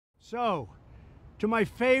So, to my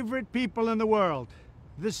favorite people in the world,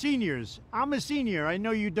 the seniors. I'm a senior. I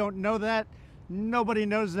know you don't know that. Nobody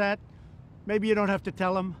knows that. Maybe you don't have to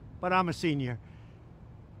tell them, but I'm a senior.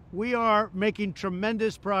 We are making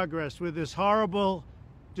tremendous progress with this horrible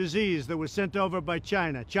disease that was sent over by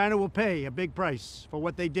China. China will pay a big price for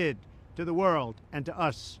what they did to the world and to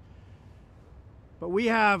us. But we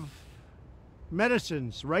have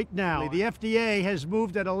medicines right now. The FDA has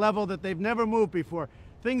moved at a level that they've never moved before.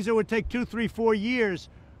 Things that would take 2, 3, 4 years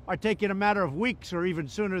are taking a matter of weeks or even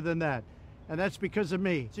sooner than that. And that's because of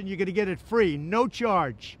me. And you're going to get it free, no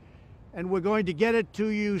charge. And we're going to get it to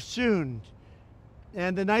you soon.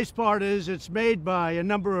 And the nice part is it's made by a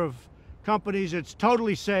number of companies. It's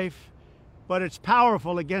totally safe, but it's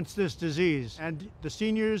powerful against this disease. And the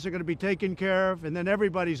seniors are going to be taken care of, and then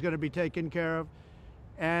everybody's going to be taken care of.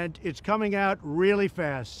 And it's coming out really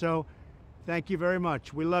fast. So thank you very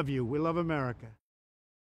much. We love you. We love America.